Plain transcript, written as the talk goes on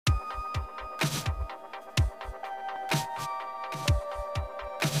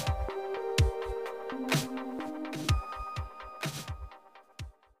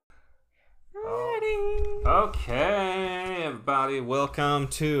everybody. Welcome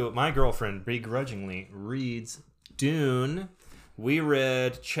to My Girlfriend Begrudgingly Reads Dune. We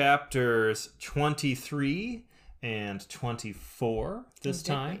read chapters 23 and 24 this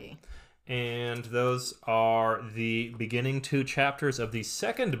time. And those are the beginning two chapters of the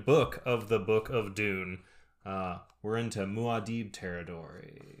second book of the Book of Dune. We're into Muad'Dib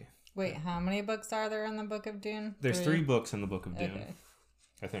territory. Wait, how many books are there in the Book of Dune? There's three books in the Book of Dune. Okay.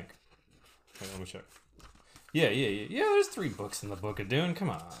 I think. Wait, let me check. Yeah, there's 3 books in the Book of Dune. Come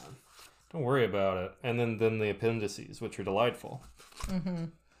on. Don't worry about it. And then the appendices, which are delightful. Mm-hmm.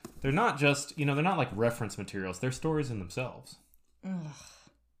 They're not just, they're not like reference materials. They're stories in themselves. Ugh.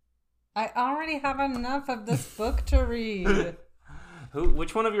 I already have enough of this book to read.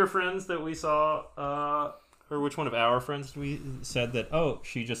 Which one of your friends that we saw, or which one of our friends we said that,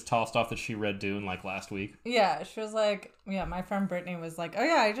 she just tossed off that she read Dune like last week? Yeah, she was like, my friend Brittany was like, oh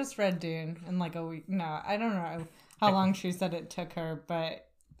yeah, I just read Dune in like a week. No, I don't know how long she said it took her, but...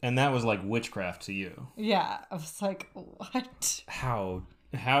 And that was like witchcraft to you. Yeah, I was like, what? How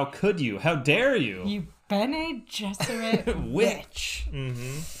could you? How dare you? You Bene Gesserit witch.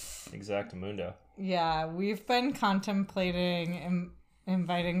 Mm-hmm. Exactamundo. Yeah, we've been contemplating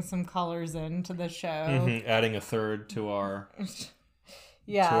inviting some callers into the show. Mm-hmm. Adding a third to our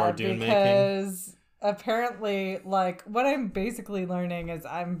Dune because making. Apparently, like, what I'm basically learning is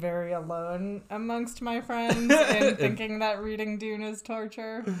I'm very alone amongst my friends and thinking that reading Dune is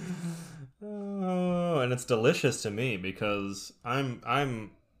torture. Oh, and it's delicious to me because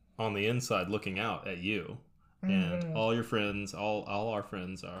I'm on the inside looking out at you. Mm-hmm. And all your friends, all our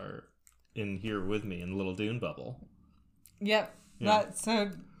friends are in here with me in the little Dune bubble. Yep. Yeah.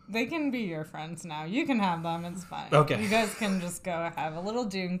 So they can be your friends now. You can have them. It's fine. Okay. You guys can just go have a little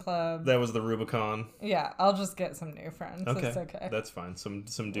Dune club. That was the Rubicon. Yeah. I'll just get some new friends. Okay. It's okay. That's fine. Some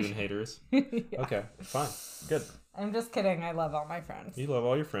Dune haters. Yeah. Okay. Fine. Good. I'm just kidding. I love all my friends. You love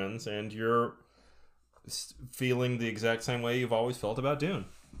all your friends, and you're feeling the exact same way you've always felt about Dune.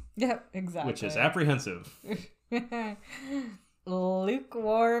 Yep. Exactly. Which is apprehensive.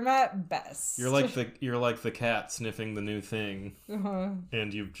 Lukewarm at best. You're like the cat sniffing the new thing,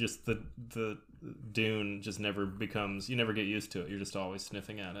 and you've just the Dune just never becomes. You never get used to it. You're just always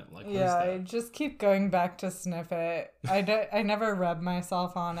sniffing at it. Like, yeah, I just keep going back to sniff it. I never rub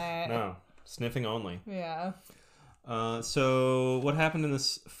myself on it. No, sniffing only. Yeah. So what happened in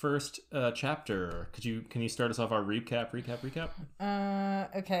this first chapter? Can you start us off our recap?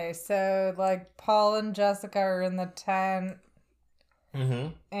 Okay, so like Paul and Jessica are in the tent. Mm-hmm.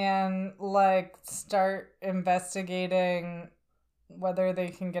 And like start investigating whether they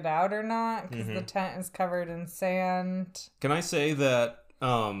can get out or not because the tent is covered in sand. Can I say that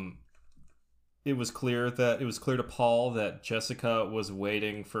it was clear to Paul that Jessica was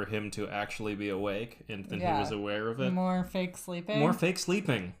waiting for him to actually be awake, and then he was aware of it. More fake sleeping.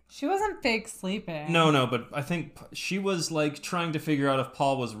 She wasn't fake sleeping. No, but I think she was like trying to figure out if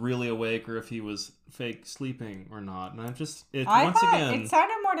Paul was really awake or if he was fake sleeping or not. And it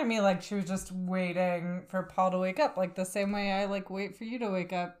sounded more to me like she was just waiting for Paul to wake up, like the same way I like wait for you to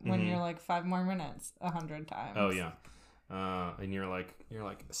wake up when you're like 5 more minutes 100 times. Oh yeah. And you're like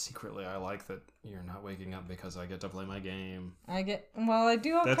secretly I like that you're not waking up because I get to play my game. I do all That's kinds of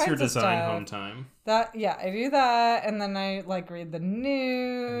stuff. That's your design home time. I do that, and then I like read the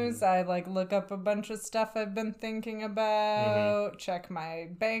news. I like look up a bunch of stuff I've been thinking about. Check my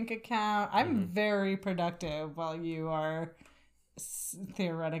bank account. I'm very productive while you are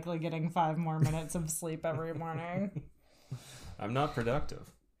theoretically getting 5 more minutes of sleep every morning. I'm not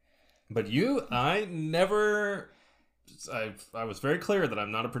productive, but I was very clear that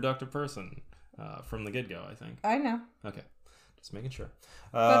I'm not a productive person from the get-go, I think. I know. Okay. Just making sure.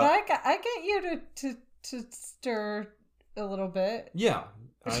 But I get you to stir a little bit. Yeah.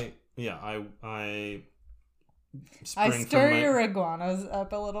 I stir your iguanas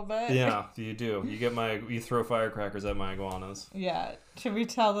up a little bit. Yeah, you do. You throw firecrackers at my iguanas. Yeah. Should we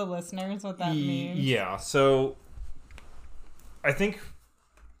tell the listeners what that means? Yeah. So I think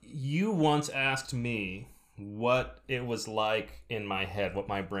you once asked me what it was like in my head, what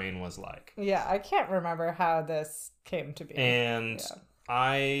my brain was like. Yeah, I can't remember how this came to be. And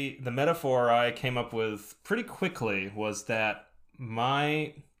the metaphor I came up with pretty quickly was that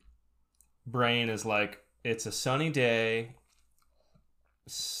my brain is like, it's a sunny day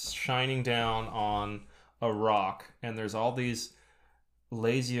shining down on a rock, and there's all these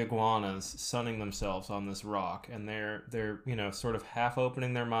lazy iguanas sunning themselves on this rock, and they're sort of half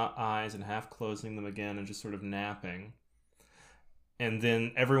opening their eyes and half closing them again and just sort of napping. And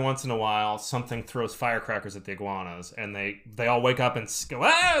then every once in a while something throws firecrackers at the iguanas, and they all wake up and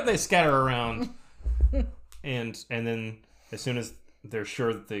go, they scatter around. and then as soon as they're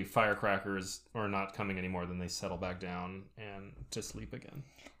sure that the firecrackers are not coming anymore, then they settle back down and to sleep again.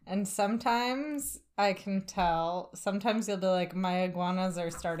 And sometimes I can tell, sometimes you'll be like, my iguanas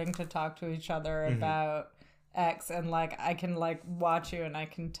are starting to talk to each other about X, and like I can like watch you and I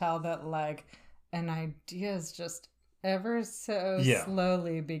can tell that like an idea is just ever so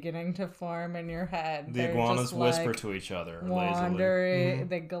slowly beginning to form in your head. The iguanas whisper to each other lazily.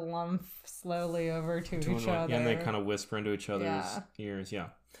 They glump slowly over to each other. And they kind of whisper into each other's ears,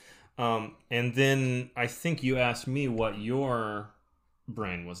 and then I think you asked me what your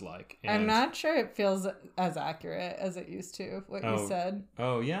brain was like. And I'm not sure it feels as accurate as it used to, what you said.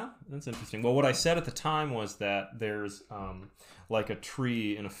 Oh, yeah? That's interesting. Well, what I said at the time was that there's like a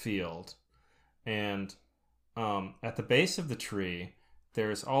tree in a field, and at the base of the tree,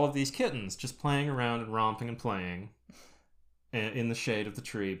 there's all of these kittens just playing around and romping and playing in the shade of the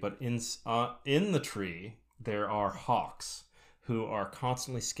tree. But in the tree, there are hawks who are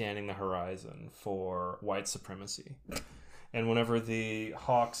constantly scanning the horizon for white supremacy. And whenever the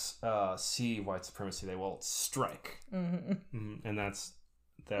hawks see white supremacy, they will strike. And that's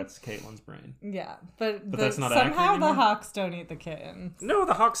Caitlin's brain. Yeah, but that's not somehow accurate the hawks don't eat the kittens. No,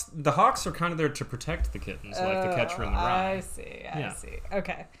 the hawks are kind of there to protect the kittens, like the Catcher in the Rye. I see.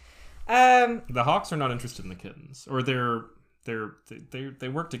 Okay. The hawks are not interested in the kittens, or they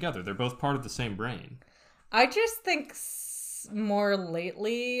work together. They're both part of the same brain. I just think more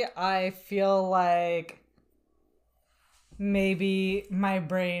lately, I feel like maybe my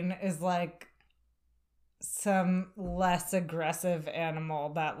brain is like some less aggressive animal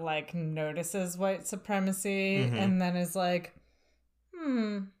that like notices white supremacy and then is like,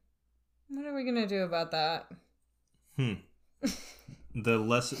 what are we gonna do about that? They're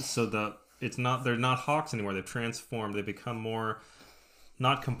not hawks anymore. They've transformed. They become more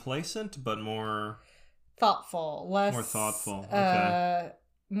not complacent, but more thoughtful, more thoughtful. Okay.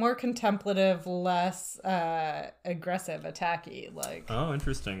 More contemplative, less aggressive, attacky. Like, oh,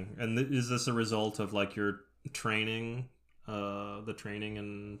 interesting. And is this a result of like your training, the training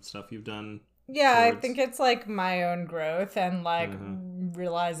and stuff you've done? Yeah, I think it's like my own growth and like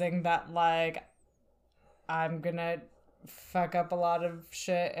realizing that like I'm gonna fuck up a lot of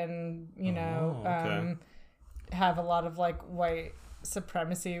shit and have a lot of like white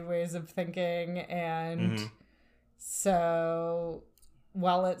supremacy ways of thinking, and so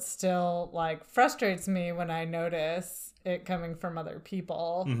while it still like frustrates me when I notice it coming from other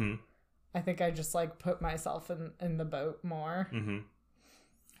people, I think I just like put myself in the boat more.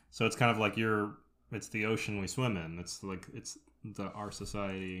 So it's kind of like it's the ocean we swim in. It's like it's our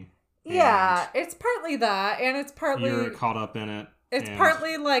society. Yeah, it's partly that, and it's partly you're caught up in it. It's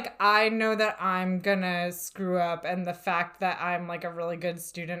partly like I know that I'm gonna screw up, and the fact that I'm like a really good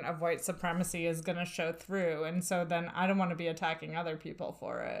student of white supremacy is gonna show through, and so then I don't want to be attacking other people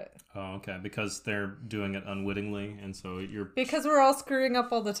for it. Oh, okay, because they're doing it unwittingly, and so because we're all screwing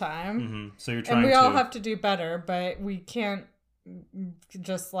up all the time. So you're trying and we all have to do better, but we can't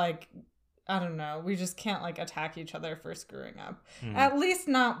just like, I don't know, we just can't like attack each other for screwing up. At least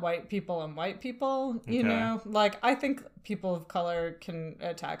not white people and white people, you know? Like, I think people of color can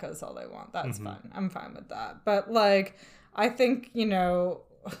attack us all they want. That's fine. I'm fine with that. But like, I think, you know,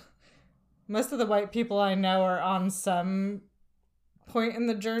 most of the white people I know are on some point in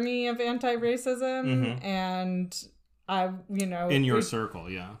the journey of anti-racism, and I, you know... in your circle,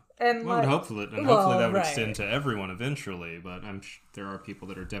 yeah. And well, hopefully that would extend to everyone eventually, but there are people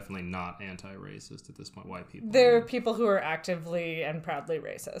that are definitely not anti-racist at this point, white people. There are people who are actively and proudly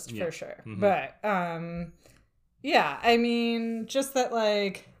racist, for sure. But, yeah, I mean, just that,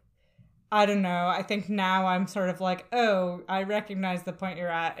 like, I don't know, I think now I'm sort of like, oh, I recognize the point you're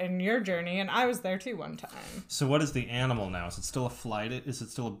at in your journey, and I was there too one time. So what is the animal now? Is it still a flighted? Is it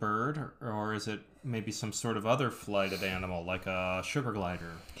still a bird? Or is it maybe some sort of other flighted animal, like a sugar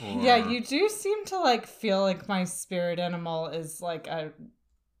glider? Or... Yeah, you do seem to, like, feel like my spirit animal is, like,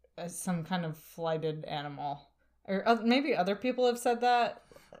 some kind of flighted animal. Or maybe other people have said that.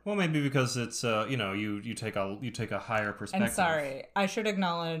 Well, maybe because it's you take a higher perspective. And sorry, I should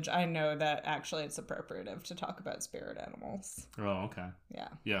acknowledge I know that actually it's appropriative to talk about spirit animals. Oh, okay. Yeah.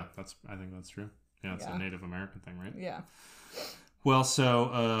 Yeah, I think that's true. Yeah, it's a Native American thing, right? Yeah. Well,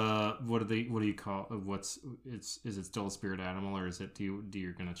 so what do you call is it still a spirit animal, or is it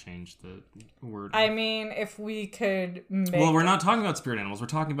you're gonna change the word? I mean, if we could make... Well, we're not talking about spirit animals. We're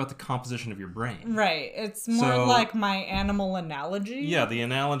talking about the composition of your brain. Right. It's more like my animal analogy. Yeah, the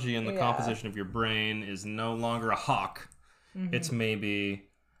analogy and the composition of your brain is no longer a hawk. It's maybe,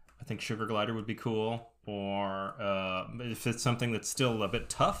 I think sugar glider would be cool, or if it's something that's still a bit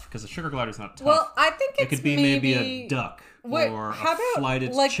tough, because a sugar glider is not tough. Well, I think it could be maybe a duck or how a about,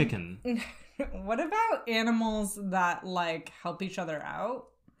 flighted like, chicken. What about animals that like help each other out?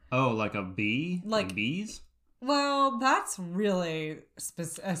 Oh, like a bee? Like bees? Well, that's really a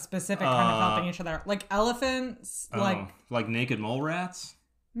specific kind of helping each other. Like elephants, like naked mole rats?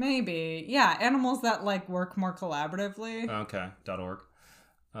 Maybe. Yeah, animals that like work more collaboratively. Okay, .org.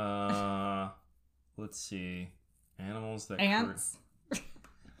 Let's see. Animals that... Ants?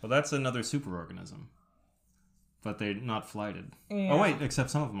 Well, that's another superorganism. But they're not flighted. Yeah. Oh, wait, except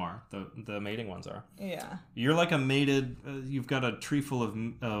some of them are. The mating ones are. Yeah. You're like a mated... you've got a tree full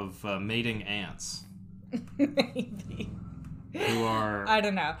of mating ants. Maybe. Who are... I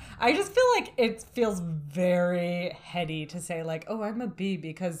don't know. I just feel like it feels very heady to say like, oh, I'm a bee,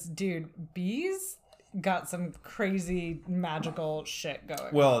 because, dude, bees got some crazy magical shit going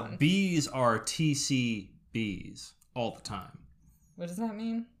on. Well, bees are TCBs all the time. What does that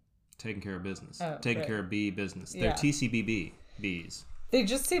mean? Taking care of business. Oh, Taking right. care of bee business. They're Yeah. TCBB bees. They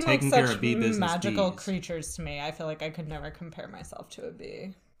just seem Taking like care such of bee business magical bees. creatures to me. I feel like I could never compare myself to a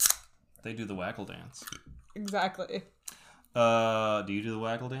bee. They do the waggle dance. Exactly. Do you do the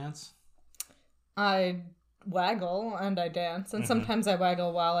waggle dance? I waggle and I dance, and sometimes I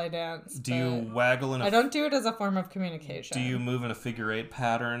waggle while I dance. Do you waggle in a... I don't do it as a form of communication. Do you move in a figure eight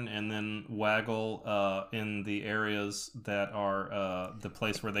pattern and then waggle in the areas that are the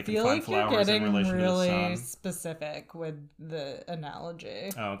place where they can feel find like flowers you're in getting relation really to the sun? specific with the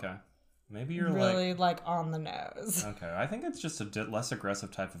analogy. Oh, okay. Maybe you're really like on the nose. Okay, I think it's just a less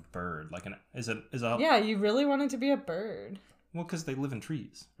aggressive type of bird. Like is a Yeah, you really want it to be a bird. Well, because they live in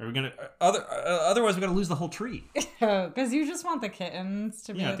trees. Are we gonna otherwise we gotta lose the whole tree? Because you just want the kittens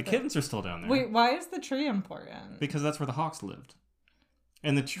to be. Yeah, the kittens are still down there. Wait, why is the tree important? Because that's where the hawks lived.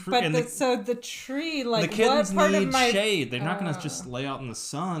 And the tree. But so the tree, like, the kittens what part need of my shade. They're not gonna just lay out in the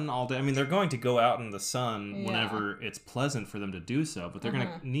sun all day. I mean, they're going to go out in the sun whenever it's pleasant for them to do so, but they're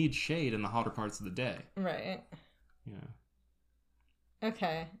gonna need shade in the hotter parts of the day. Right. Yeah.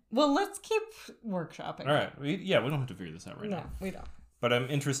 Okay. Well, let's keep workshopping. All right. We don't have to figure this out right now. No, we don't. But I'm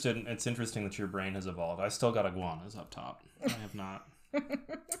interested. It's interesting that your brain has evolved. I still got iguanas up top. I have not.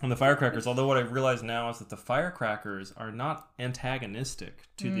 And the firecrackers, although what I realize now is that the firecrackers are not antagonistic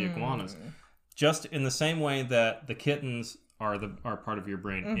to the iguanas. Just in the same way that the kittens are part of your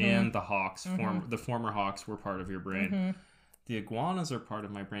brain and the hawks, the former hawks were part of your brain. The iguanas are part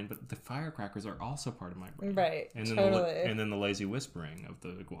of my brain, but the firecrackers are also part of my brain. Right, and then totally. And then the lazy whispering of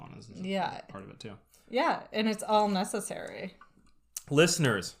the iguanas is part of it too. Yeah, and it's all necessary.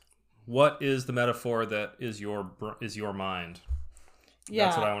 Listeners, what is the metaphor that is your mind? Yeah,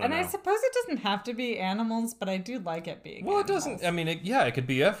 That's what I want to know. And I suppose it doesn't have to be animals, but I do like it being Well, animals. it doesn't. I mean, it could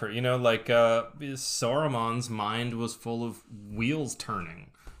be effort. You know, like Saruman's mind was full of wheels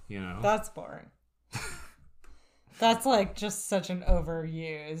turning. You know, that's boring. That's like just such an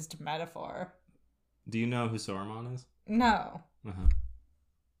overused metaphor. Do you know who Saruman is? No.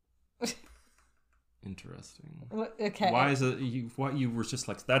 Interesting. Okay. Why is it what you were just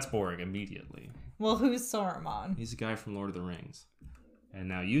like, that's boring immediately? Well, who's Saruman? He's a guy from Lord of the Rings. And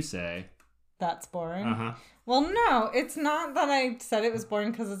now you say... That's boring. Well, no, it's not that I said it was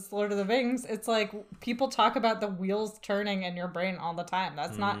boring because it's Lord of the Rings. It's like people talk about the wheels turning in your brain all the time.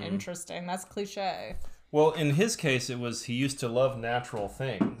 That's not interesting. That's cliche. Well, in his case, it was he used to love natural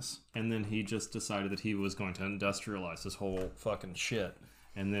things, and then he just decided that he was going to industrialize this whole fucking shit.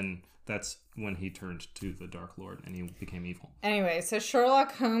 And then that's when he turned to the Dark Lord, and he became evil. Anyway, so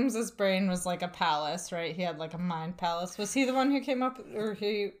Sherlock Holmes's brain was like a palace, right? He had like a mind palace. Was he the one who came up, or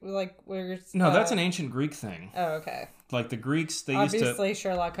he like where's? No, that's an ancient Greek thing. Oh, okay. Like the Greeks, they obviously used to...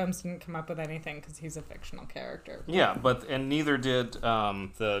 Sherlock Holmes didn't come up with anything because he's a fictional character. Yeah, and neither did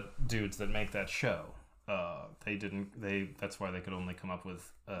the dudes that make that show. That's why they could only come up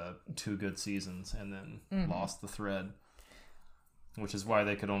with 2 good seasons and then lost the thread. Which is why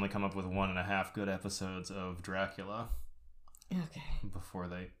they could only come up with 1.5 good episodes of Dracula. Okay. Before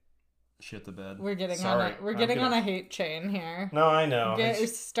they shit the bed. We're getting on a hate chain here. No, I know. You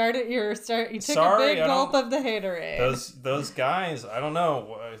took a big gulp of the haterade. Those guys, I don't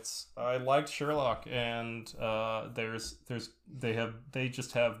know. I liked Sherlock, and they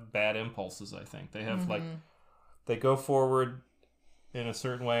just have bad impulses. I think they have they go forward in a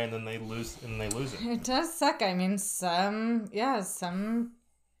certain way, and then they lose it. It does suck. I mean, some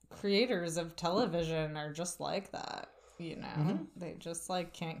creators of television are just like that. You know, they just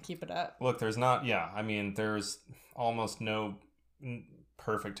like can't keep it up. Look, there's almost no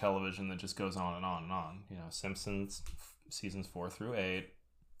perfect television that just goes on and on and on. You know, Simpsons seasons 4 through 8,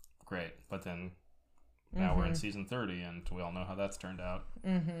 great, but then Now we're in season 30, and we all know how that's turned out.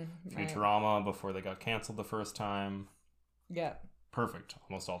 Futurama, before they got canceled the first time. Yeah. Perfect.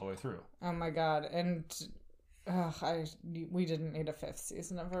 Almost all the way through. Oh my god. And we didn't need a 5th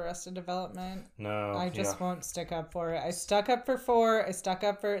season of Arrested Development. No. I just won't stick up for it. I stuck up for 4. I stuck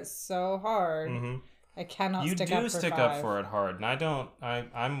up for it so hard. I cannot stick up for 5. You do stick up for it hard, and I don't.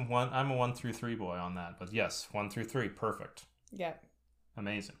 I'm a 1 through 3 boy on that. But yes, 1 through 3, perfect. Yep.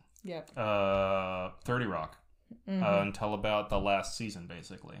 Amazing. Yep. 30 Rock. Until about the last season,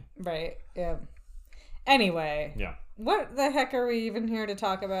 basically. Right. Yeah. Anyway. Yeah. What the heck are we even here to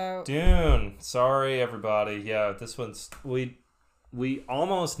talk about? Dune. Sorry, everybody. Yeah, this one's we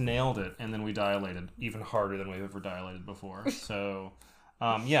almost nailed it, and then we dilated even harder than we've ever dilated before. So,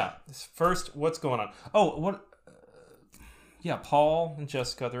 yeah. First, what's going on? Oh, what? Yeah, Paul and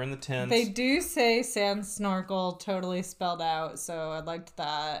Jessica, they're in the tent. They do say sand snorkel totally spelled out, so I liked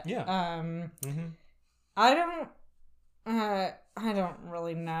that. Yeah. I don't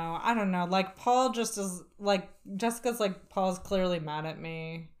really know. I don't know. Like, Paul just is, like, Jessica's like, Paul's clearly mad at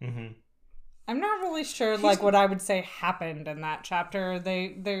me. I'm not really sure, like, what I would say happened in that chapter.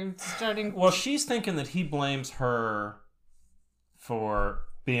 They're starting... Well, she's thinking that he blames her for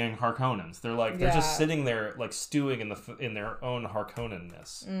being Harkonnens. They're just sitting there, like, stewing in their own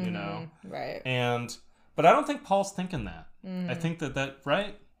Harkonnenness, you know? Right. But I don't think Paul's thinking that. I think that,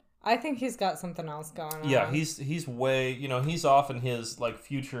 right? I think he's got something else going on. Yeah, he's way, he's off in his, like,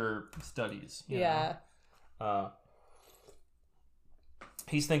 future studies. You know?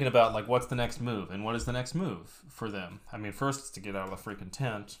 He's thinking about, like, what's the next move, and what is the next move for them? I mean, first it's to get out of the freaking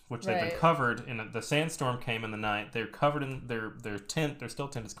tent, which they've been covered in. The sandstorm came in the night. They're covered in their tent. Their still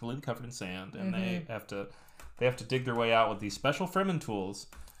tent is completely covered in sand, and they have to dig their way out with these special Fremen tools,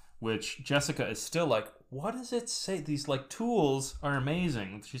 which Jessica is still like, what does it say? These, like, tools are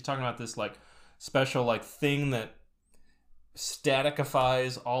amazing. She's talking about this, like, special, like, thing that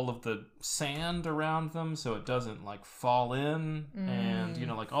statifies all of the sand around them so it doesn't, like, fall in. And,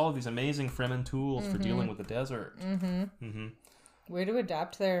 like, all of these amazing Fremen tools for dealing with the desert. Way to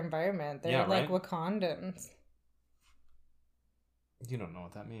adapt their environment. They're like Wakandans. You don't know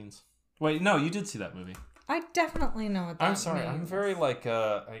what that means. Wait, no, you did see that movie. I definitely know what that means. I'm sorry. I'm very, like,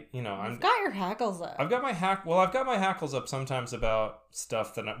 You've got your hackles up. I've got my hackles up sometimes about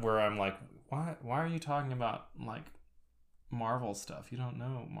stuff where I'm like, why are you talking about, like, Marvel stuff? You don't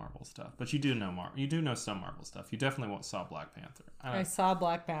know Marvel stuff, but you do know You do know some Marvel stuff. You definitely saw Black Panther. I saw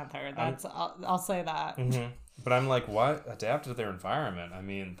Black Panther. I'll say that. But I'm like, what adapted to their environment? I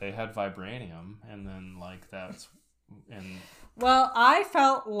mean, they had vibranium, and then, like, Well, I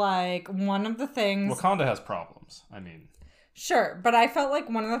felt like one of the things... Wakanda has problems. I mean... Sure, but I felt like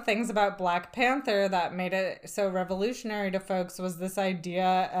one of the things about Black Panther that made it so revolutionary to folks was this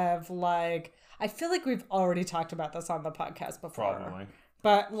idea of, like... I feel like we've already talked about this on the podcast before. Probably.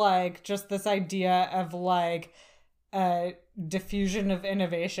 But, like, just this idea of, like, a diffusion of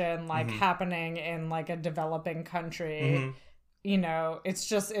innovation, like, happening in, like, a developing country. It's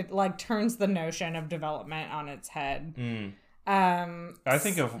just, it, like, turns the notion of development on its head. I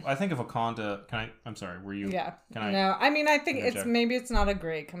think of Wakanda. I'm sorry. Were you? Yeah. No, I mean, I think it's not a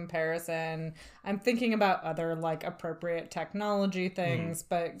great comparison. I'm thinking about other, like, appropriate technology things,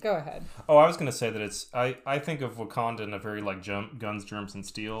 but go ahead. Oh, I was gonna say that I think of Wakanda in a very, like, Guns, Germs, and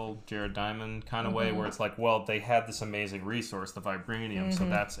Steel, Jared Diamond kind of way, where it's like, well, they had this amazing resource, the vibranium, so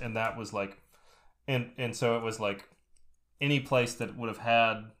that was like, and so it was like, any place that would have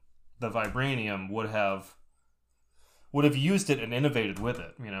had the vibranium would have used it and innovated with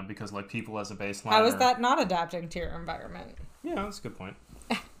it, because, like, people as a baseline. How is that not adapting to your environment? Yeah, that's a good point.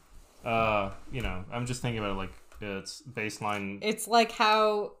 I'm just thinking about it like it's baseline. It's like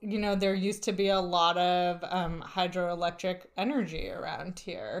how, there used to be a lot of hydroelectric energy around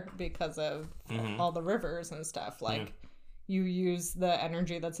here because of all the rivers and stuff. Like, you use the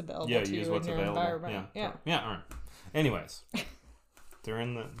energy that's available to you in your environment. Yeah, all right. Anyways, they're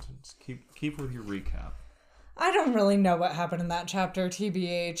in the... Just keep with your recap. I don't really know what happened in that chapter,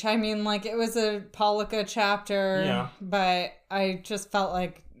 TBH. I mean, like, it was a Pollica chapter, but I just felt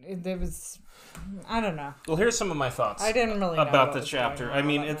like there was... I don't know. Well, here's some of my thoughts. I didn't really know about the chapter. I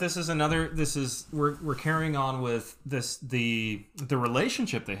mean, we're carrying on with this. The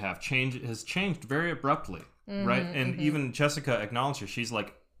relationship they have has changed very abruptly, right? And even Jessica acknowledges, she's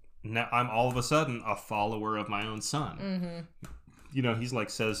like, now I'm all of a sudden a follower of my own son. He's like,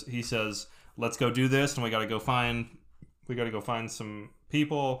 he says, let's go do this, and we got to go find some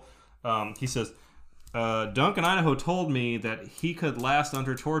people. He says, Duncan Idaho told me that he could last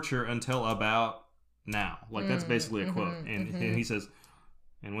under torture until about now. Like, that's basically a quote. And he says,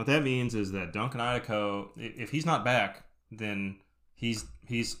 And what that means is that Duncan Idaho, if he's not back, then he's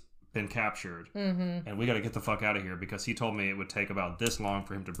been captured. Mm-hmm. And we got to get the fuck out of here because he told me it would take about this long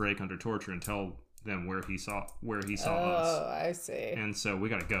for him to break under torture and tell them where he saw us. Oh, I see. And so we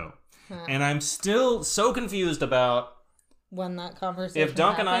got to go. Huh. And I'm still so confused about when that conversation if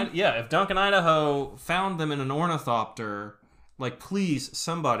Duncan Idaho found them in an ornithopter, like, please,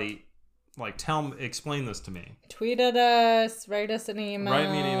 somebody, like, explain this to me. Tweet at us, write us an email.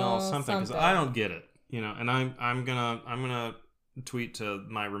 Write me an email, something, because I don't get it, and I'm gonna tweet to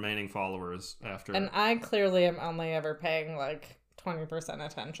my remaining followers after. And I clearly am only ever paying, like, 20%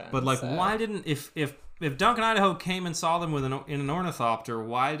 attention. But, like, why didn't, if Duncan Idaho came and saw them in an ornithopter,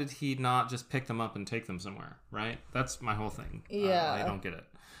 why did he not just pick them up and take them somewhere, right? That's my whole thing. Yeah. I don't get it.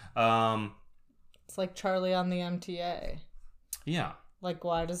 It's like Charlie on the MTA. Yeah. Like,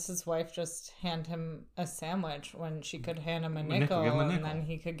 why does his wife just hand him a sandwich when she could hand him a nickel and then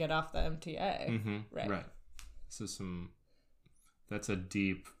he could get off the MTA? Mm-hmm. Right. This is that's a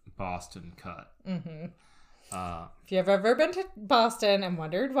deep Boston cut. Mm-hmm. If you've ever been to Boston and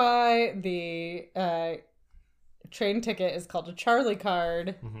wondered why the train ticket is called a Charlie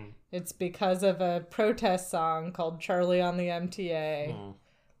card, it's because of a protest song called Charlie on the MTA. Oh.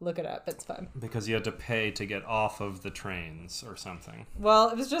 Look it up. It's fun. Because you had to pay to get off of the trains or something. Well,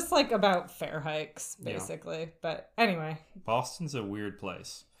 it was just like about fare hikes, basically. Yeah. But anyway. Boston's a weird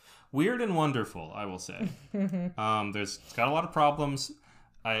place. Weird and wonderful, I will say. It's got a lot of problems.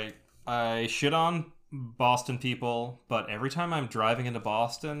 I shit on Boston people, but every time I'm driving into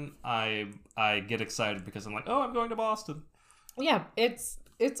Boston, I get excited because I'm like, oh, I'm going to Boston. Yeah, it's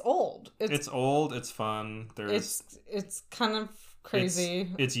old. It's old. It's fun. It's kind of crazy.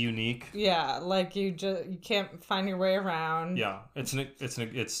 It's unique. Yeah, like you can't find your way around. Yeah, it's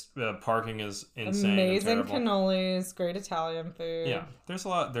parking is insane. Amazing cannolis, great Italian food. Yeah, there's a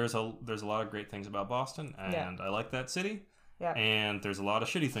lot of great things about Boston, and I like that city. Yeah. And there's a lot of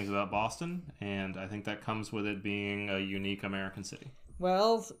shitty things about Boston, and I think that comes with it being a unique American city.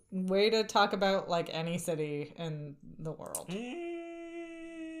 Well, way to talk about like any city in the world.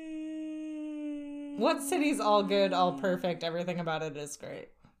 What city's all good, all perfect, everything about it is great?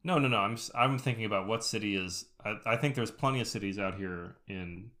 No. I'm thinking about what city is. I think there's plenty of cities out here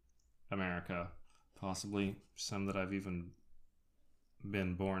in America, possibly some that I've even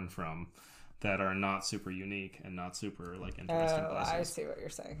been born from, that are not super unique and not super like interesting places. I see what you're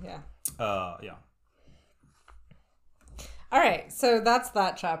saying. Yeah. Yeah. All right, so that's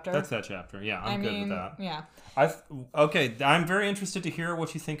that chapter. Yeah, I'm good with that. Yeah. I'm very interested to hear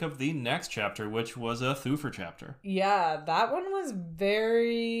what you think of the next chapter, which was a Thufir chapter. Yeah, that one was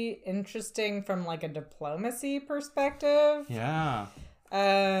very interesting from like a diplomacy perspective. Yeah.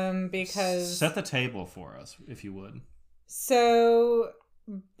 Because set the table for us, if you would. So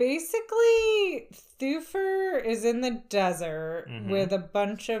basically, Thufir is in the desert with a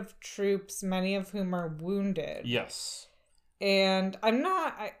bunch of troops, many of whom are wounded. Yes. And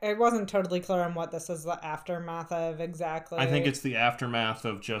I wasn't totally clear on what this is the aftermath of exactly. I think it's the aftermath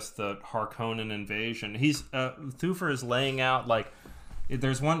of just the Harkonnen invasion. Thufir is laying out, like,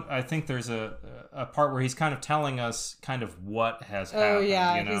 there's a part where he's kind of telling us kind of what has happened. Oh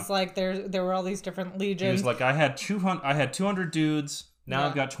yeah, he's like, there were all these different legions. He was like, I had 200 dudes, now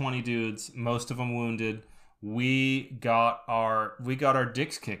I've got 20 dudes, most of them wounded. We got our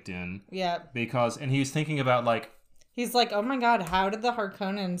dicks kicked in. Yeah. And he was thinking about like, he's like, oh my god, how did the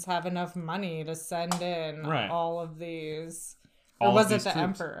Harkonnens have enough money to send in all of these? Or was it the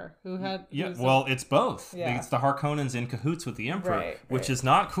Emperor who had... Yeah, well, it's both. Yeah. It's the Harkonnens in cahoots with the Emperor, which is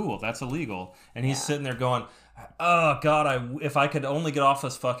not cool. That's illegal. And he's sitting there going, oh god, if I could only get off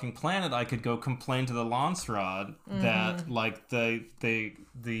this fucking planet, I could go complain to the Landsraad that like the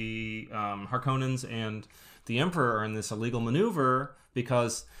Harkonnens and the Emperor are in this illegal maneuver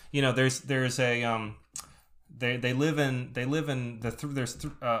because, there's a... They live in there's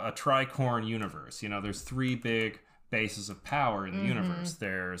a tricorn universe. There's three big bases of power in the universe.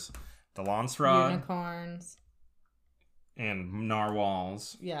 There's the Landsraad, unicorns, and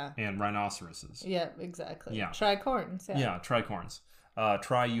narwhals, and rhinoceroses. Yeah, exactly. Yeah, tricorns. Yeah, tricorns,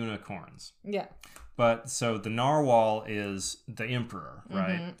 tri-unicorns. Yeah. But so the narwhal is the Emperor,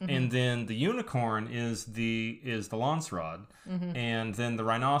 right? And then the unicorn is the Landsraad, and then the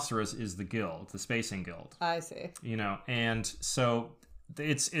rhinoceros is the guild, the Spacing Guild. I see. And so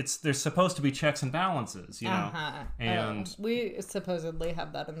it's there's supposed to be checks and balances, you know, and we supposedly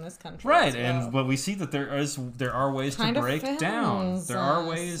have that in this country, right? Well. But we see that there are ways to break down. There are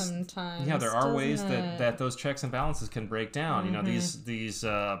ways, sometimes, there are ways that those checks and balances can break down. You know, these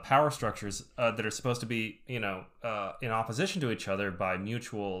power structures that are supposed to be, you know, in opposition to each other by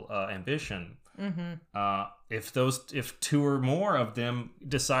mutual ambition. If two or more of them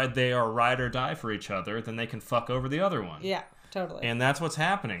decide they are ride or die for each other, then they can fuck over the other one. Yeah. Totally. And that's what's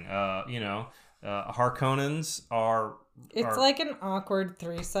happening. Harkonnens are... It's like an awkward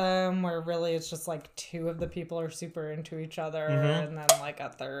threesome where really it's just like two of the people are super into each other and then like a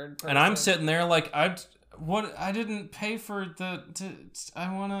third person. And I'm sitting there like, I didn't pay for I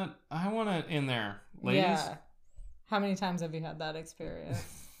want it in there, ladies. Yeah. How many times have you had that experience?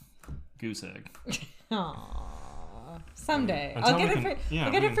 Goose egg. Aww. Someday. Until I'll get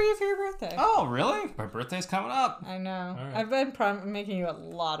it for you for your birthday. Oh, really? My birthday's coming up. I know. Right. I've been making you a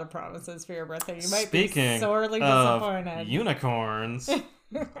lot of promises for your birthday. You might be Speaking sorely disappointed. Unicorns.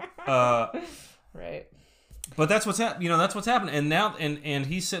 Right. But that's what's happening. And now and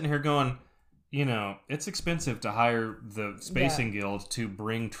he's sitting here going, you know, it's expensive to hire the Spacing Guild to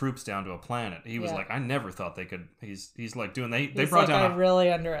bring troops down to a planet. He was like, I never thought they could. He's like doing. They brought down. I really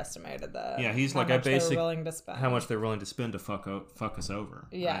underestimated that. Yeah, he's like, how much they're willing to spend to fuck us over.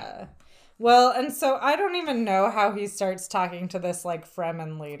 Yeah. Right? Well, and so I don't even know how he starts talking to this like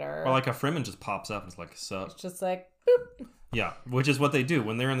Fremen leader. Or like a Fremen just pops up and it's like, sup. It's just like, boop. Yeah, which is what they do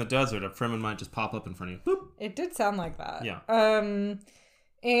when they're in the desert. A Fremen might just pop up in front of you. Boop. It did sound like that. Yeah.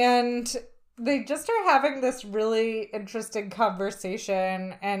 And they just are having this really interesting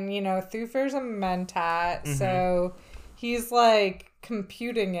conversation, and you know, Thufir's a mentat, so he's like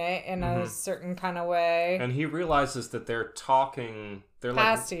computing it in a certain kind of way. And he realizes that they're talking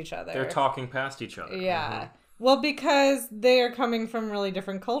past each other. They're talking past each other. Yeah. Well, because they are coming from really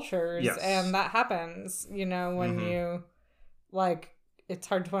different cultures, yes. and that happens, you know, when you like, it's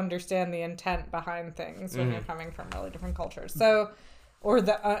hard to understand the intent behind things when you're coming from really different cultures. So, or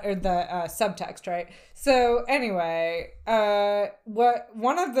the subtext, right? So anyway,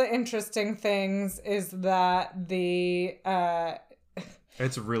 one of the interesting things is that the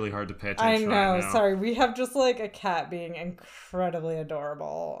it's really hard to pay attention. I know. Right now. Sorry, we have just like a cat being incredibly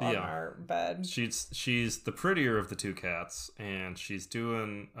adorable on our bed. She's the prettier of the two cats, and she's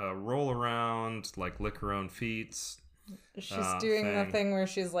doing a roll around, like lick her own feet. She's doing the thing where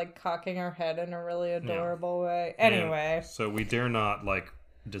she's like cocking her head in a really adorable way. Anyway. And so we dare not like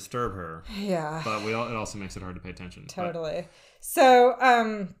disturb her. Yeah. But it also makes it hard to pay attention. Totally.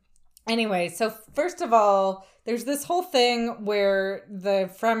 So, anyway, so first of all, there's this whole thing where the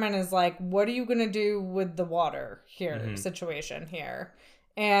Fremen is like, what are you going to do with the water here, situation here?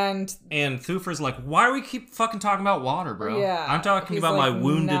 And Thufir's like, why do we keep fucking talking about water, bro? Yeah. I'm talking about like, my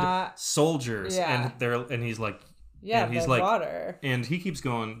wounded soldiers. Yeah. And he's like, yeah, and he's the like, water. And he keeps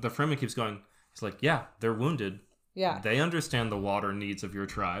going, the Fremen keeps going, he's like, yeah, they're wounded. Yeah. They understand the water needs of your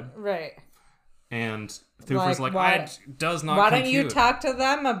tribe. Right. And Thufir's like, does not Why compute. don't you talk to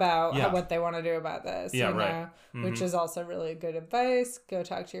them about what they want to do about this? Yeah, you right. know? Which is also really good advice. Go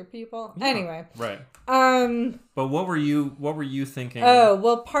talk to your people. Yeah, anyway. Right. But what were you thinking? Oh,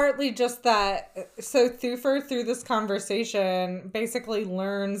 well, partly just that. So Thufir, through this conversation, basically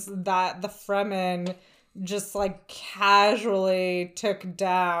learns that the Fremen just like casually took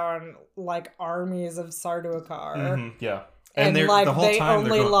down like armies of Sardaukar. Yeah. And like the whole they time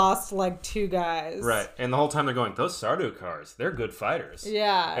only lost like 2 guys. Right. And the whole time they're going, those Sardaukars, they're good fighters.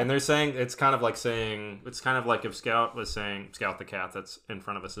 Yeah. And they're saying, it's kind of like if Scout was saying, Scout the cat that's in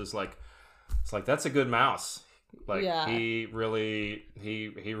front of us is like, it's like, that's a good mouse. Like he really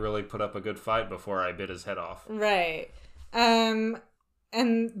put up a good fight before I bit his head off. Right.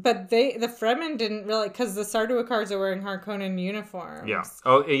 But the Fremen didn't really, because the Sardaukars are wearing Harkonnen uniforms. Yeah.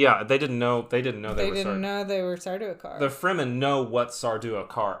 Oh, yeah. They didn't know they were Sardaukar. The Fremen know what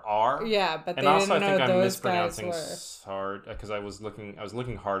Sardaukar are. Yeah, but they and also didn't I think know I'm those mispronouncing guys were. Sard because I was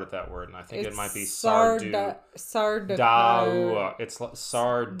looking hard at that word, and I think it might be Sardaukar. It's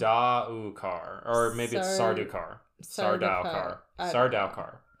Sardaukar, or maybe it's Sardaukar.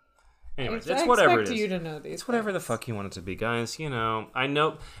 Sardaukar. Anyways, it's whatever it is. You to know these it's whatever the fuck you want it to be, guys. You know, I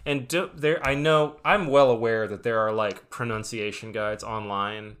know, I'm well aware that there are like pronunciation guides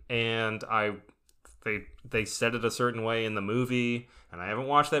online, and they said it a certain way in the movie, and I haven't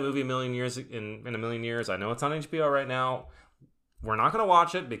watched that movie in a million years. I know it's on HBO right now. We're not gonna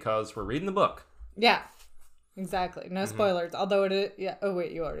watch it because we're reading the book. Yeah, exactly. No spoilers. Although it is. Yeah. Oh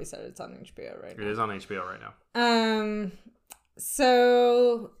wait, you already said it's on HBO right now. It is on HBO right now.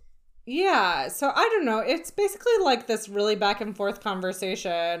 So. Yeah, so I don't know. It's basically like this really back and forth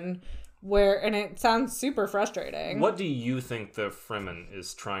conversation and it sounds super frustrating. What do you think the Fremen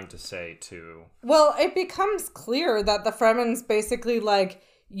is trying to say to... Well, it becomes clear that the Fremen's basically like,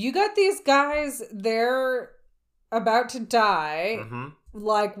 you got these guys, they're about to die. Mm-hmm.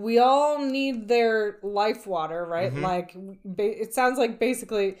 Like, we all need their life water, right? Mm-hmm. Like, it sounds like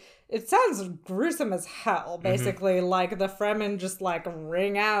basically, it sounds gruesome as hell, basically. Mm-hmm. Like, the Fremen just, like,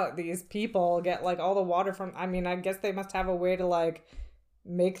 wring out these people, get, like, all the water from... I mean, I guess they must have a way to, like,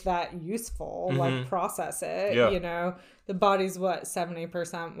 make that useful, mm-hmm. like, process it, yeah. you know? The body's,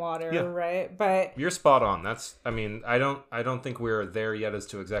 70% water, right? But... You're spot on. That's... I mean, I don't think we're there yet as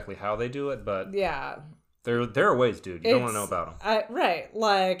to exactly how they do it, but... Yeah. There are ways, dude. You don't want to know about them. Right.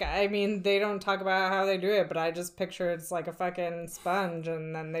 Like, I mean, they don't talk about how they do it, but I just picture it's like a fucking sponge,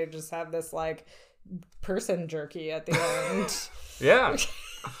 and then they just have this, like, person jerky at the end. Yeah.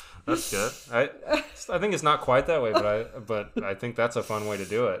 That's good. I think it's not quite that way, but I think that's a fun way to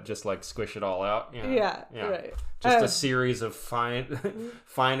do it. Just, like, squish it all out. You know? Yeah, right. Just a series of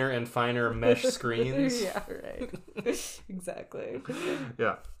finer and finer mesh screens. Yeah, right. Exactly.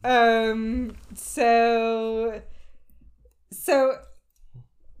 Yeah. So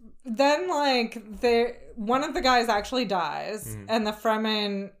then, like, one of the guys actually dies, mm-hmm. and the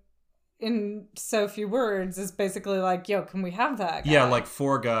Fremen, in so few words, is basically like, yo, can we have that guy? Yeah, like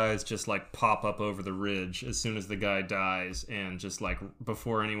 4 guys just, like, pop up over the ridge as soon as the guy dies, and just, like,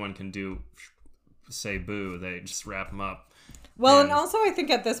 before anyone can say boo, they just wrap him up. Well, and also I think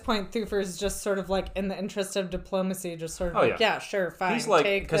at this point Thufir's just sort of like, in the interest of diplomacy, just sort of yeah, sure, fine. He's like,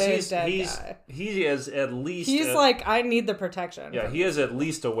 take the dead guy. He is at least... He's like, I need the protection. Yeah, he is at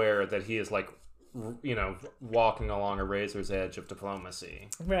least aware that he is like, you know, walking along a razor's edge of diplomacy.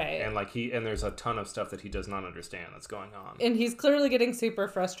 Right. And like and there's a ton of stuff that he does not understand that's going on. And he's clearly getting super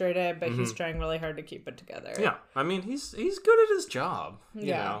frustrated, but he's trying really hard to keep it together. Yeah. I mean, he's good at his job.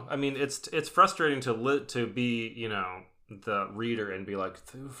 You know? I mean, it's frustrating to be, you know, the reader and be like,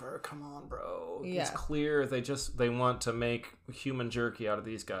 Thufir, come on, bro. Yeah. It's clear they want to make human jerky out of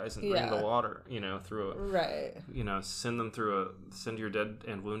these guys and bring the water, you know, through it. Right. You know, send your dead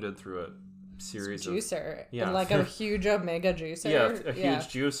and wounded through a series of juicer. Like a huge omega juicer. Yeah, a huge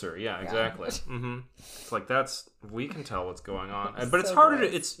juicer. Yeah, exactly. Mm-hmm. It's like we can tell what's going on. But it's harder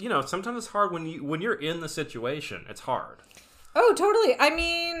it's, you know, sometimes it's hard when you're in the situation. It's hard. Oh, totally. I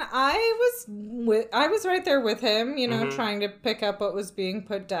mean, I was right there with him, you know, trying to pick up what was being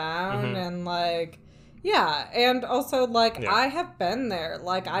put down and like, yeah. And also like, I have been there.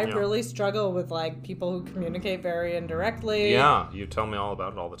 Like, I really struggle with like people who communicate very indirectly. Yeah. You tell me all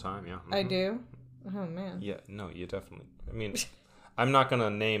about it all the time. Yeah. Mm-hmm. I do. Oh man. Yeah. No, you definitely, I mean, I'm not going to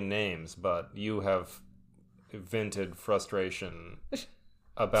name names, but you have vented frustration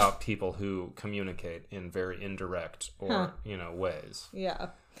about people who communicate in very indirect or you know ways. Yeah,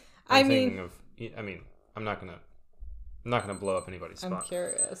 I'm not gonna blow up anybody's spot. I'm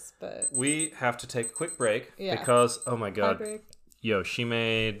curious, but we have to take a quick break because oh my god, yo, she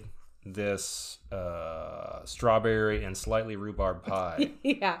made this strawberry and slightly rhubarb pie.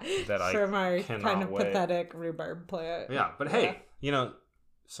 From our kind of pathetic rhubarb plant. Yeah, but hey, you know,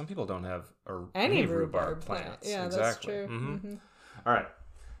 some people don't have any rhubarb plants. Yeah, exactly. That's true. Mm-hmm. All right.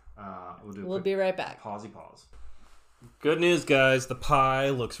 We'll be right back. Pause. Good news, guys. The pie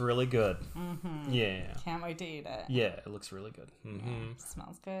looks really good. Mm-hmm. Yeah. Can't wait to eat it. Yeah, it looks really good. Mm-hmm. Yeah,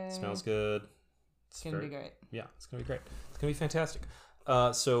 smells good. Smells good. It's going to be great. Yeah, it's going to be great. It's going to be fantastic.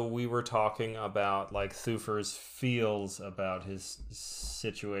 So we were talking about like Thufir's feels about his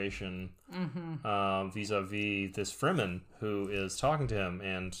situation vis-a-vis this Fremen who is talking to him,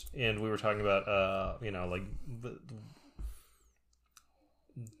 and we were talking about you know, like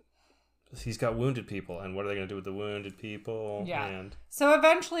he's got wounded people, and what are they going to do with the wounded people? Yeah. And so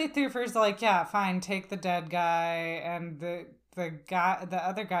eventually Thufir's like, yeah, fine, take the dead guy, and the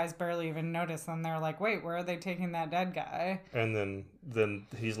other guys barely even notice, and they're like, wait, where are they taking that dead guy? And then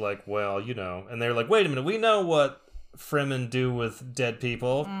he's like, well, you know, and they're like, wait a minute, we know what Fremen do with dead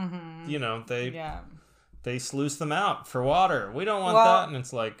people. Mm-hmm. You know, they sluice them out for water. We don't want that. And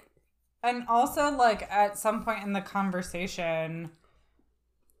it's like, and also like at some point in the conversation,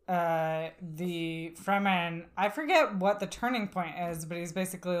 the Fremen, I forget what the turning point is, but he's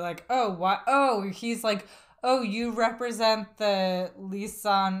basically like, oh, what? Oh, he's like, oh, you represent the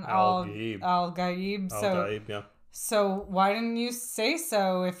Lisan al-Gaib. So why didn't you say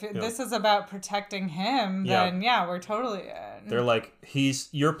so? If this is about protecting him, then we're totally in. They're like,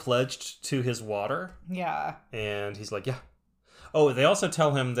 you're pledged to his water. Yeah. And he's like, yeah. Oh, they also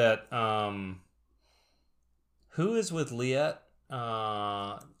tell him that, who is with Liet?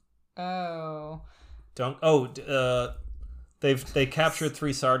 Oh. They captured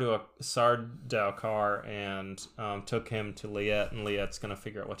 3 Sardaukar and took him to Liet, and Liet's gonna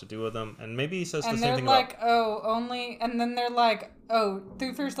figure out what to do with them. And maybe he says the same thing like, and then they're like,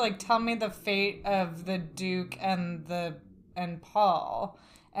 Thufir's like, tell me the fate of the Duke and Paul.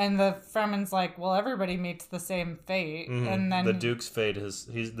 And the Fremen's like, well, everybody meets the same fate. Mm-hmm. And then the Duke's fate has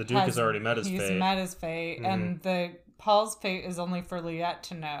already met his fate. He's met his fate, mm-hmm. and the Paul's fate is only for Liet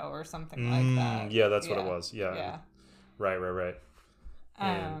to know, or something like that. Yeah, that's what it was. Yeah. Right.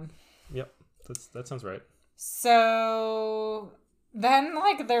 Yep, that sounds right. So then,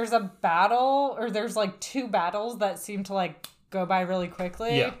 like, there's a battle, or there's like 2 battles that seem to like go by really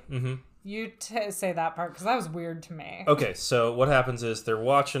quickly. Yeah. Mm-hmm. You say that part, because that was weird to me. Okay, so what happens is they're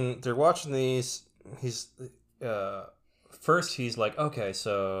watching these. First he's like, okay,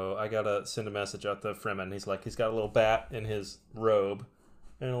 so I gotta send a message out to Fremen. He's like, he's got a little bat in his robe,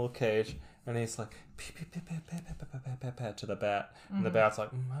 in a little cage, and he's like, to the bat, and the bat's like,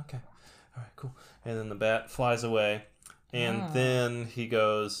 okay, all right, cool. And then the bat flies away, and then he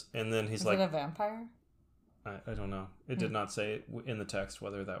goes, and then he's like, is it a vampire? I don't know. It did not say in the text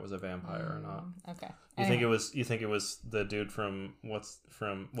whether that was a vampire or not. Okay. You think it was the dude from What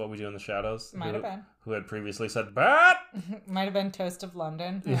We Do in the Shadows? Might have been. Who had previously said bat? Might have been Toast of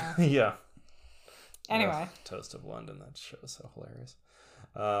London. Yeah. Yeah. Anyway. Toast of London. That show is so hilarious.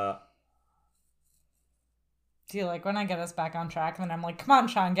 Do you like when I get us back on track? And then I'm like, come on,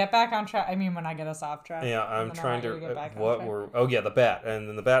 Sean, get back on track. I mean, when I get us off track. Yeah, I'm trying to. The bat. And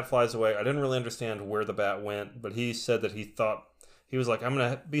then the bat flies away. I didn't really understand where the bat went, but he said that he was like, I'm going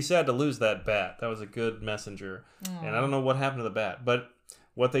to be sad to lose that bat. That was a good messenger. And I don't know what happened to the bat. But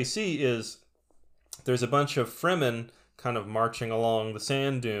what they see is there's a bunch of Fremen kind of marching along the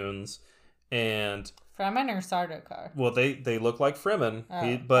sand dunes. And Fremen or Sardaukar? Well, they look like Fremen,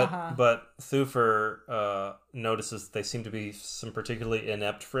 but Thufir notices they seem to be some particularly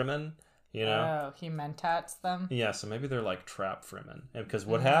inept Fremen. You know? Oh, he mentats them. Yeah, so maybe they're like trap Fremen, and because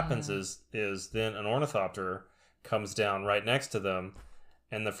what happens is then an ornithopter comes down right next to them,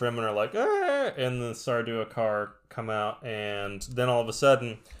 and the Fremen are like, ah! And the Sardaukar come out, and then all of a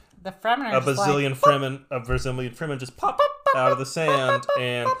sudden, the Fremen are a bazillion Fremen just pop out of the sand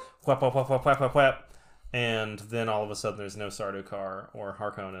and whap whap whap whap whap whap whap. And then all of a sudden, there's no Sardaukar or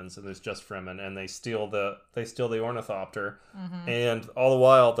Harkonnens, and there's just Fremen, and they steal the ornithopter, and all the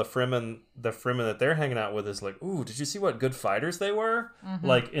while, the Fremen that they're hanging out with is like, ooh, did you see what good fighters they were?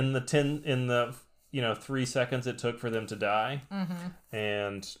 Like in the 3 seconds it took for them to die,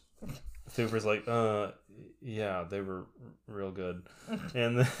 and Thufir's like, yeah, they were real good,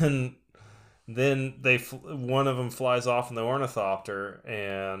 and then one of them flies off in the ornithopter,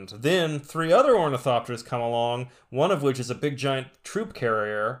 and then 3 other ornithopters come along, one of which is a big giant troop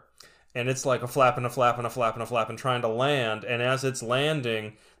carrier, and it's like a flap and a flap and a flap and a flap and trying to land, and as it's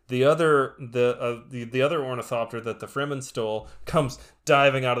landing, the other ornithopter that the Fremen stole comes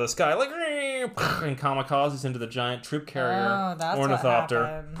diving out of the sky like and kamikazes into the giant troop carrier ornithopter. What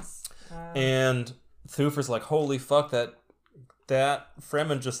happens. And Thufir's like, holy fuck, that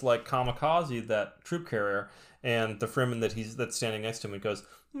Fremen just like kamikaze that troop carrier, and the Fremen that's standing next to him, it goes,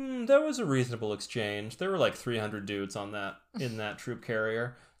 that was a reasonable exchange. There were like 300 dudes in that troop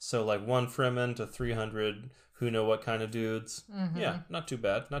carrier, so like 1 Fremen to 300 who know what kind of dudes. Yeah, not too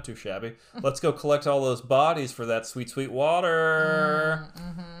bad, not too shabby. Let's go collect all those bodies for that sweet water,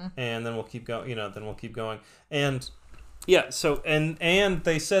 and then we'll keep going. And yeah, so and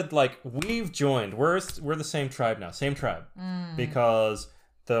they said like, we've joined. We're the same tribe now, because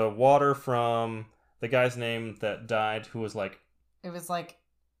the water from the guy's name that died, who was like, it was like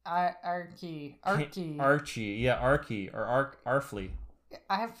Archie, yeah, Archie or Arfley.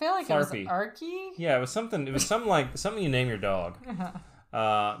 I feel like Flarpy. It was Archie. Yeah, it was something like something you name your dog.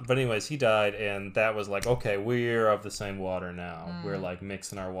 But anyways, he died, and that was like, okay, we're of the same water now. We're like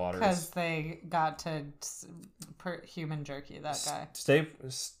mixing our waters because they got to human jerky that guy.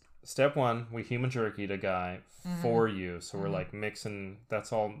 Step 1, we human jerkied a guy for you, so we're like mixing.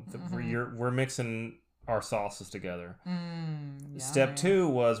 That's all. We're mixing our sauces together. Step 2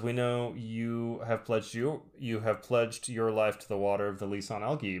 was, we know you have pledged your life to the water of the Lisan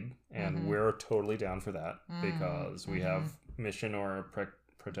Elgib, and we're totally down for that because we have mission or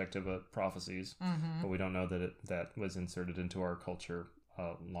protective prophecies, but we don't know that was inserted into our culture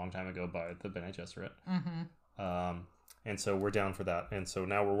a long time ago by the Bene Gesserit. And so we're down for that, and so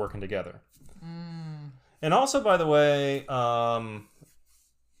now we're working together. And also, by the way,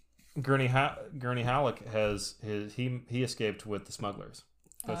 Gurney Halleck he escaped with the smugglers.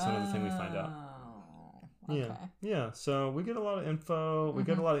 That's another thing we find out. Okay. Yeah. So we get a lot of info. We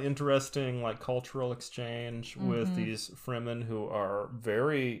get a lot of interesting like cultural exchange with these Fremen who are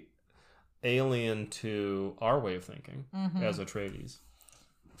very alien to our way of thinking as Atreides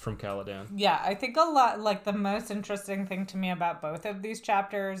from Caladan. Yeah, I think a lot, like, the most interesting thing to me about both of these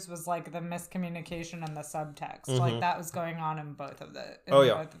chapters was, like, the miscommunication and the subtext. Like, that was going on in both of the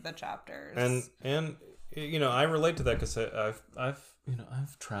both of the chapters. And you know, I relate to that because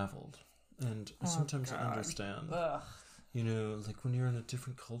I've traveled, and sometimes I understand. Ugh. You know, like when you're in a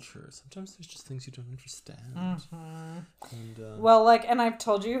different culture, sometimes there's just things you don't understand. And, well, like, and I've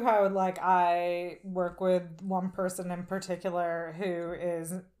told you how, like, I work with one person in particular who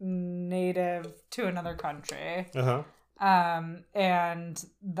is native to another country. And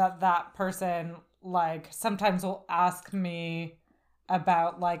that person, like, sometimes will ask me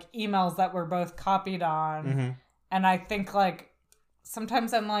about, like, emails that we're both copied on. And I think, like,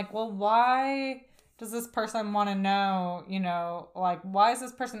 sometimes I'm like, well, why does this person want to know, you know, like, why is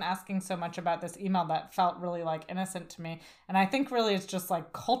this person asking so much about this email that felt really, like, innocent to me? And I think really it's just,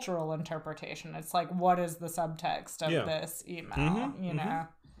 like, cultural interpretation. It's like, what is the subtext of this email, you know?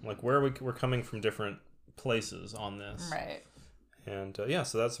 Like, where we're coming from different places on this. Right. And,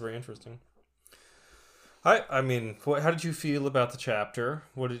 so that's very interesting. I mean, how did you feel about the chapter?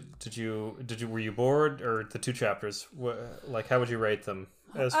 What did you were you bored, or the two chapters? Like, how would you rate them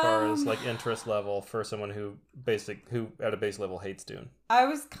as far as like interest level for someone who at a base level hates Dune? I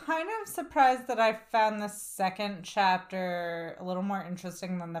was kind of surprised that I found the second chapter a little more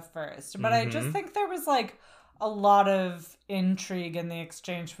interesting than the first, but I just think there was like a lot of intrigue in the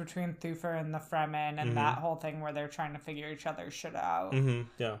exchange between Thufir and the Fremen and that whole thing where they're trying to figure each other's shit out.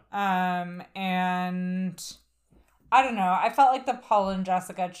 Yeah. And I don't know. I felt like the Paul and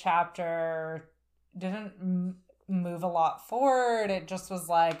Jessica chapter didn't move a lot forward. It just was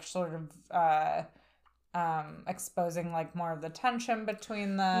like sort of exposing like more of the tension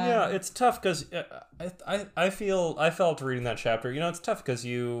between them. Yeah, it's tough because I felt reading that chapter. You know, it's tough because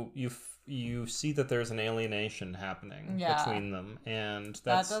you see that there's an alienation happening between them, and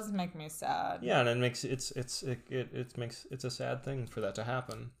that does make me sad. Yeah, and it makes it's a sad thing for that to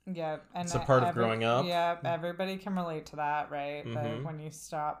happen. Yeah, and it's a part of growing up. Yeah, everybody can relate to that, right? That when you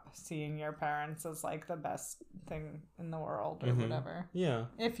stop seeing your parents as like the best thing in the world or whatever. Yeah.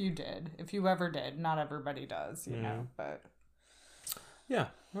 If you ever did, not everybody does, you know, but. Yeah,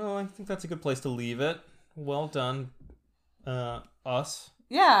 well, I think that's a good place to leave it. Well done, us.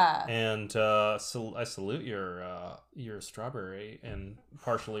 Yeah. And I salute your strawberry and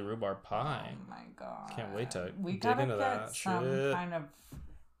partially rhubarb pie. Oh my god! Can't wait to we dig gotta into get that some shit. kind of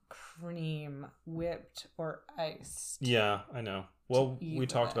cream, whipped or iced. Yeah, I know. Well, we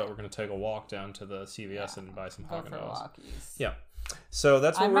talked about we're going to take a walk down to the CVS and buy some Haagen-Dazs. Yeah. So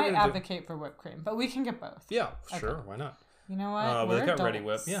that's what we're going to do. I might advocate for whipped cream, but we can get both. Yeah, sure. Why not? You know what? But they got Ready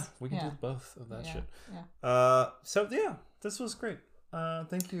Whip. Yeah, we can do both of that shit. Yeah. So yeah, this was great.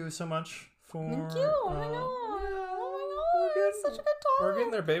 Thank you so much for. Thank you. Oh my god! It's such a good time. We're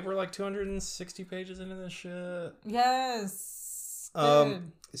getting there, babe. We're like 260 pages into this shit. Yes.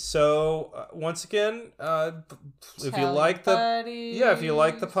 Good. So once again, if you like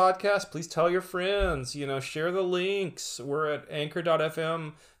the podcast, please tell your friends. You know, share the links. We're at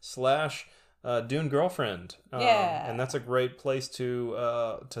anchor.fm/ Dune Girlfriend. And that's a great place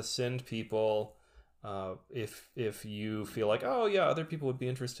to send people. If you feel like, oh yeah, other people would be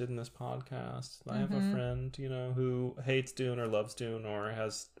interested in this podcast. I have a friend, you know, who hates Dune or loves Dune or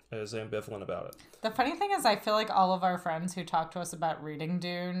is ambivalent about it. The funny thing is, I feel like all of our friends who talk to us about reading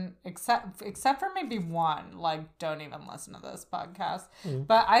Dune, except for maybe one, like, don't even listen to this podcast.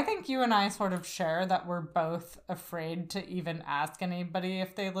 But I think you and I sort of share that we're both afraid to even ask anybody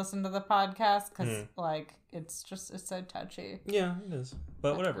if they listen to the podcast because, like, it's so touchy. Yeah, it is.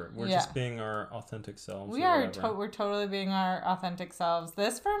 But whatever. We're just being our authentic selves. We're totally being our authentic selves.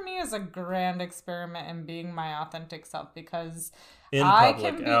 This, for me, is a grand experiment in being my authentic self because in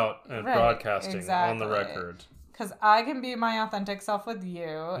public, out and broadcasting on the record. Because I can be my authentic self with you,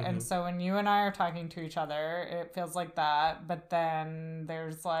 and so when you and I are talking to each other, it feels like that. But then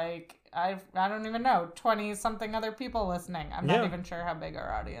there's like I don't even know 20-something other people listening. I'm not even sure how big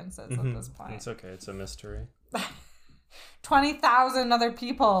our audience is at this point. It's okay. It's a mystery. 20,000 other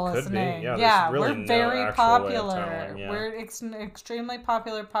people listening. Yeah, really we're very popular. Yeah. We're extremely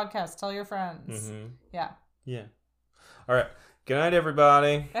popular podcast. Tell your friends. Yeah. All right. Good night,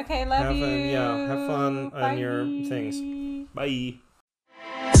 everybody. Okay, love you. Have fun on your things. Bye.